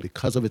caution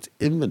because of its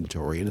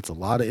inventory, and it's a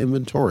lot of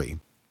inventory.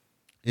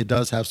 It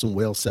does have some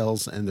whale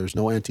sells, and there's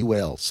no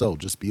anti-whale. So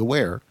just be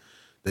aware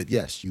that,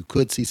 yes, you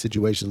could see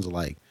situations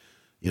like,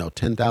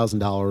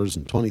 $10,000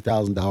 and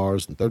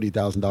 $20,000 and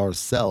 $30,000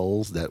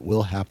 sells that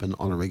will happen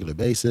on a regular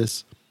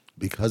basis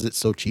because it's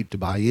so cheap to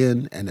buy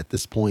in. And at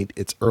this point,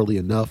 it's early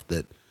enough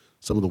that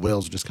some of the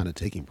whales are just kind of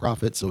taking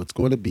profit. So it's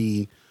going to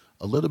be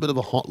a little bit of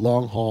a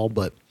long haul,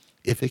 but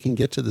if it can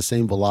get to the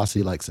same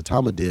velocity like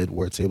Saitama did,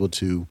 where it's able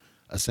to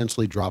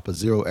essentially drop a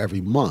zero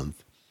every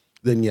month,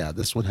 then yeah,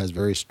 this one has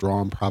very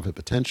strong profit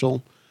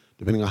potential,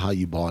 depending on how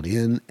you bought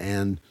in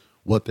and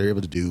what they're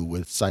able to do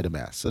with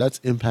SaitaMask. So that's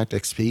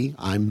ImpactXP.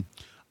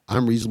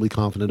 I'm reasonably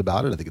confident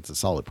about it. I think it's a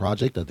solid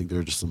project. I think there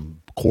are just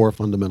some core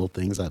fundamental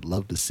things I'd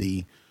love to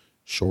see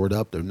shored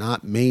up. They're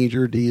not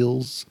major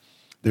deals.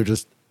 They're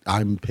just,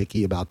 I'm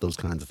picky about those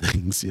kinds of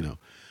things,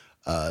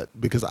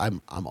 because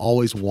I'm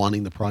always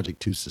wanting the project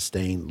to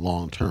sustain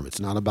long term. It's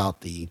not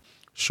about the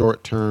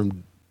short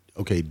term,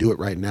 okay, do it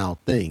right now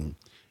thing.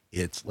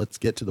 It's let's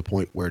get to the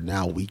point where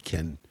now we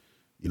can,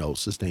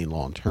 sustain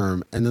long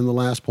term. And then the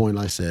last point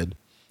I said,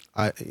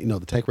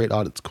 the tech rate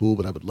audit's cool,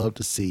 but I would love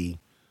to see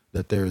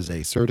that there is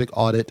a CERTIC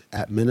audit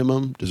at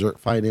minimum, Desert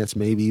Finance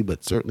maybe,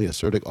 but certainly a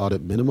CERTIC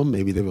audit minimum.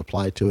 Maybe they've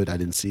applied to it. I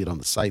didn't see it on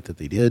the site that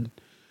they did,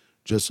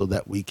 just so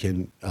that we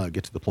can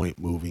get to the point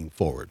moving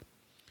forward.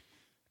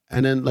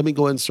 And then let me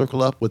go ahead and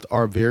circle up with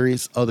our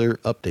various other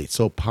updates.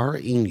 So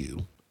Para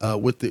Inu,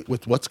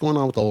 with what's going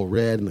on with all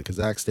red and the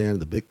Kazakhstan,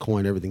 the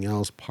Bitcoin, everything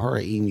else,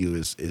 Para Inu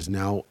is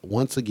now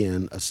once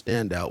again a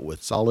standout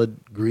with solid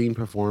green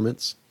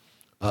performance.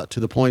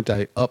 To the point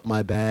I upped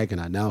my bag and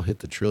I now hit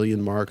the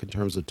trillion mark in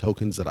terms of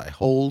tokens that I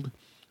hold.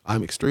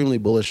 I'm extremely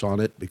bullish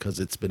on it because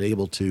it's been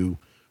able to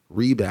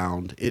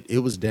rebound.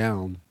 It was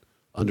down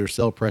under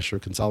sell pressure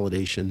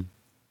consolidation,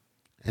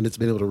 and it's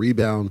been able to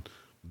rebound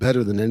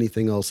better than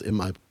anything else in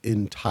my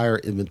entire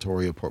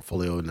inventory of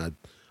portfolio. And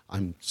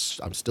I'm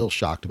still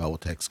shocked about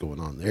what the heck's going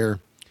on there.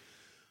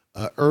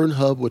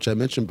 EarnHub, which I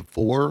mentioned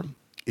before,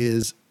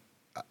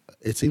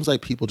 it seems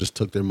like people just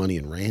took their money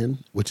and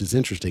ran, which is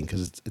interesting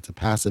because it's a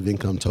passive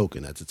income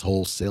token. That's its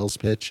whole sales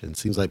pitch, and it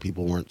seems like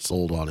people weren't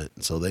sold on it.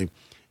 And so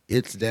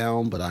it's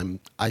down, but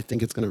I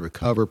think it's going to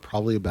recover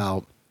probably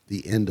about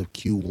the end of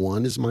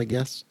Q1 is my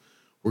guess.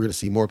 We're going to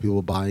see more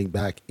people buying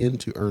back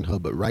into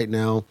EarnHub, but right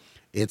now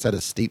it's at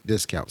a steep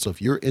discount. So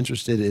if you're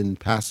interested in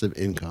passive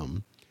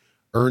income,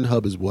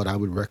 EarnHub is what I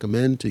would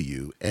recommend to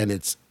you. And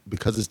it's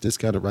because it's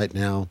discounted right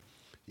now,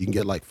 you can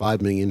get like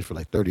 5 million for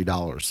like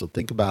 $30. So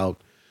think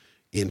about,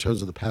 in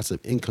terms of the passive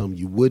income,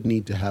 you would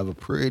need to have a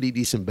pretty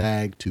decent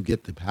bag to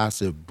get the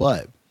passive,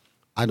 but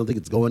I don't think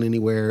it's going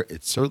anywhere.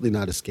 It's certainly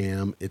not a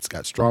scam. It's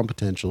got strong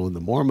potential. And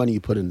the more money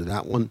you put into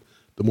that one,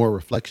 the more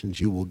reflections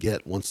you will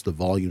get once the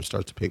volume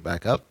starts to pick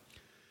back up.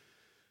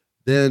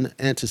 Then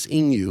Antis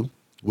Inu,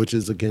 which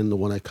is again the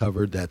one I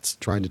covered that's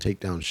trying to take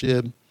down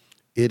SHIB.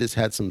 It has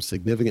had some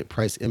significant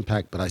price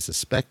impact, but I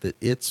suspect that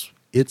it's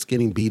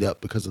getting beat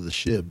up because of the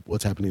SHIB,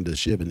 what's happening to the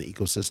SHIB and the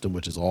ecosystem,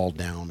 which is all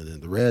down and in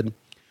the red.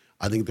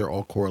 I think they're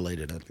all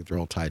correlated. I think they're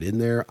all tied in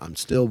there. I'm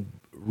still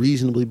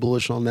reasonably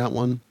bullish on that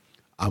one.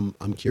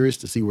 I'm curious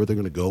to see where they're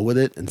going to go with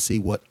it and see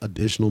what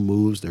additional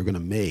moves they're going to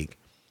make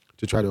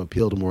to try to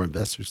appeal to more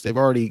investors. They've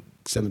already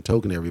sent a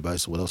token to everybody,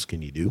 so what else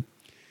can you do?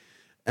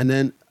 And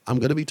then I'm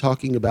going to be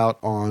talking about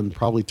on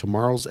probably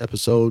tomorrow's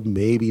episode,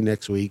 maybe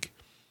next week,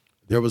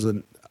 there was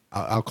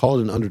I'll call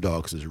it an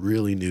underdog because it's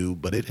really new,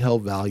 but it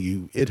held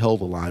value. It held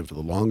the line for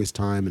the longest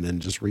time and then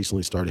just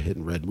recently started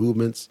hitting red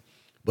movements.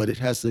 But it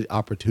has the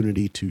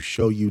opportunity to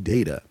show you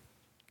data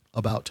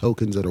about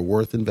tokens that are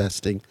worth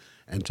investing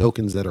and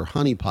tokens that are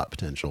honeypot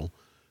potential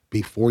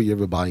before you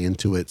ever buy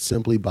into it,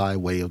 simply by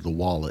way of the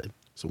wallet.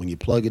 So when you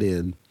plug it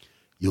in,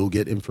 you'll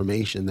get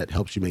information that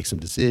helps you make some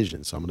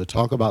decisions. So I'm going to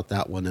talk about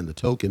that one and the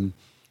token,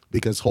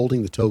 because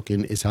holding the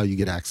token is how you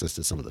get access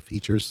to some of the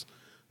features.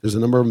 There's a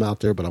number of them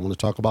out there, but I want to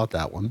talk about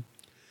that one.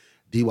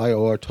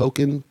 DYOR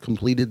token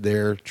completed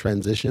their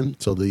transition.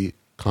 So the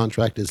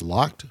contract is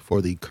locked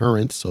for the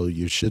current, so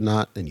you should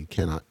not and you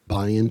cannot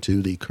buy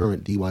into the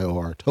current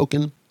DYOR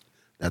token.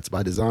 That's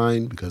by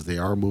design because they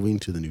are moving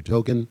to the new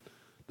token.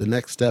 The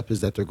next step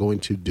is that they're going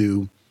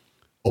to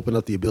open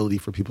up the ability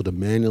for people to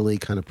manually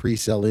kind of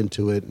pre-sell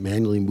into it,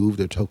 manually move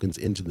their tokens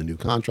into the new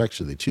contract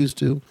should they choose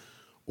to,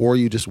 or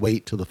you just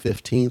wait till the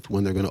 15th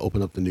when they're going to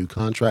open up the new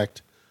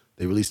contract.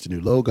 They released a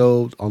new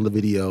logo on the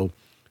video.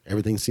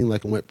 Everything seemed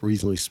like it went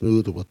reasonably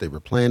smooth with what they were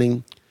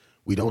planning.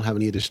 We don't have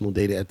any additional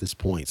data at this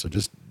point. So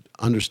just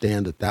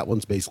understand that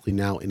one's basically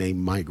now in a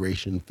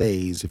migration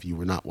phase. If you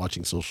were not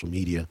watching social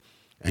media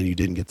and you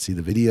didn't get to see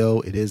the video,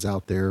 it is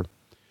out there.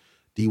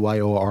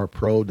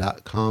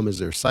 DYORpro.com is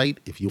their site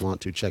if you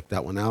want to check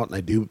that one out. And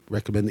I do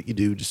recommend that you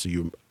do, just so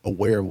you're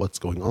aware of what's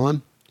going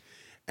on.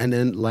 And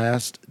then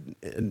last,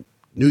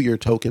 New Year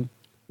token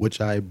which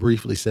I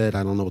briefly said,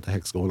 I don't know what the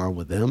heck's going on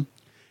with them,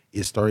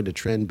 is starting to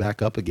trend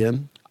back up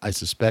again. I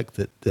suspect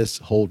that this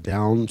whole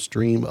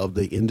downstream of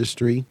the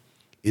industry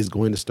is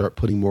going to start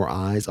putting more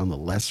eyes on the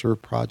lesser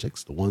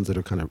projects, the ones that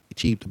are kind of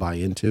cheap to buy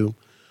into,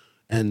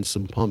 and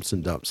some pumps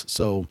and dumps.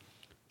 So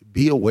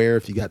be aware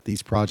if you got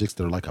these projects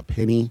that are like a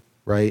penny,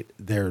 right?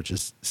 They're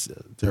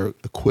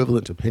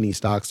equivalent to penny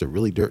stocks. They're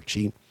really dirt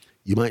cheap.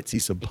 You might see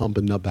some pump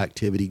and dump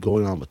activity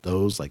going on with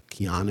those, like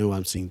Keanu.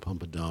 I'm seeing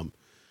pump and dump.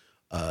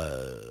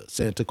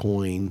 Santa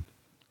Coin,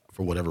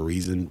 for whatever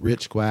reason.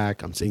 Rich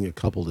Quack. I'm seeing a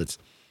couple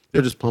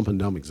they're just pump and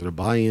dumping. So they're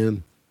buy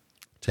in,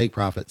 take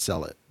profit,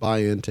 sell it. Buy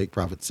in, take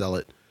profit, sell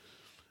it.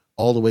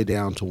 All the way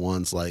down to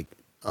ones like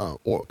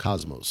or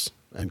Cosmos.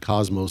 And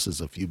Cosmos is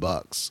a few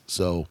bucks.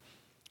 So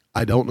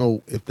I don't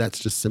know if that's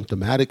just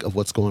symptomatic of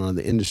what's going on in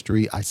the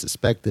industry. I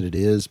suspect that it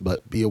is,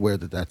 but be aware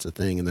that that's a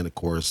thing. And then, of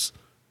course,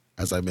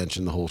 as I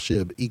mentioned, the whole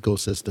SHIB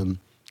ecosystem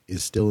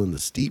is still in the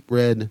steep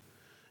red,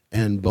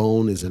 and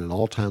Bone is in an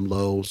all-time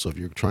low. So if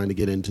you're trying to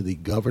get into the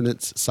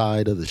governance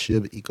side of the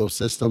SHIB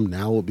ecosystem,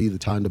 now will be the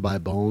time to buy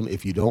Bone.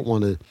 If you don't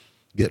want to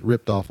get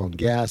ripped off on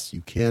gas,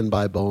 you can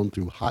buy Bone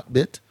through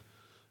Hotbit.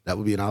 That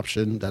would be an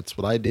option. That's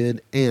what I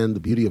did. And the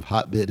beauty of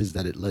Hotbit is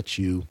that it lets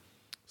you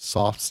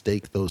soft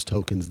stake those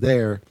tokens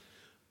there,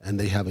 and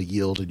they have a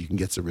yield, and you can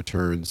get some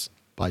returns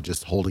by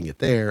just holding it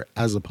there,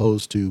 as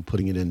opposed to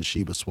putting it in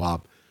Shiba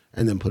Swap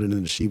and then put it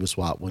in Shiba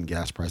Swap when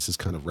gas prices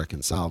kind of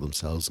reconcile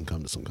themselves and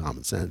come to some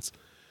common sense.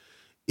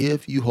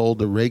 If you hold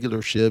the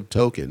regular SHIB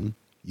token,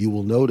 you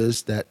will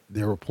notice that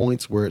there were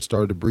points where it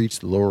started to breach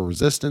the lower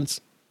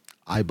resistance.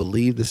 I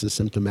believe this is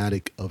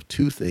symptomatic of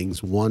two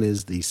things. One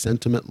is the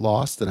sentiment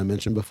loss that I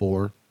mentioned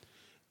before,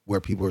 where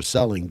people are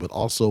selling, but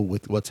also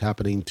with what's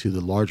happening to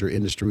the larger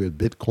industry of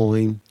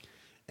Bitcoin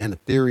and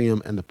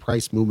Ethereum and the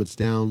price movements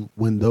down.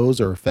 When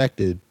those are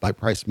affected by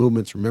price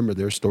movements, remember,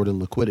 they're stored in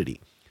liquidity.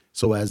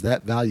 So as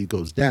that value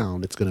goes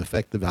down, it's going to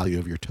affect the value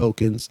of your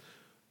tokens.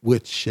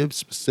 With SHIB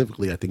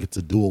specifically, I think it's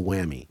a dual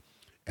whammy.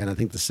 And I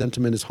think the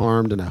sentiment is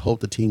harmed, and I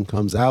hope the team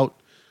comes out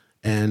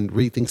and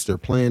rethinks their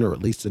plan, or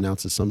at least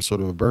announces some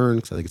sort of a burn,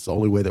 because I think it's the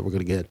only way that we're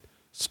going to get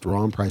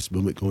strong price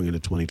movement going into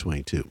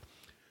 2022.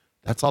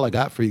 That's all I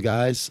got for you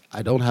guys.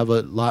 I don't have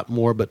a lot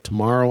more, but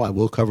tomorrow I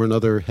will cover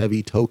another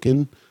heavy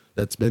token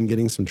that's been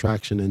getting some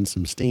traction and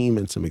some steam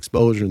and some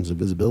exposure and some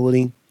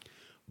visibility.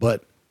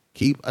 But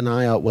keep an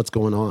eye out what's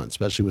going on,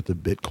 especially with the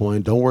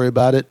Bitcoin. Don't worry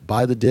about it.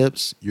 Buy the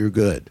dips. You're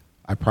good.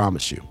 I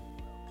promise you.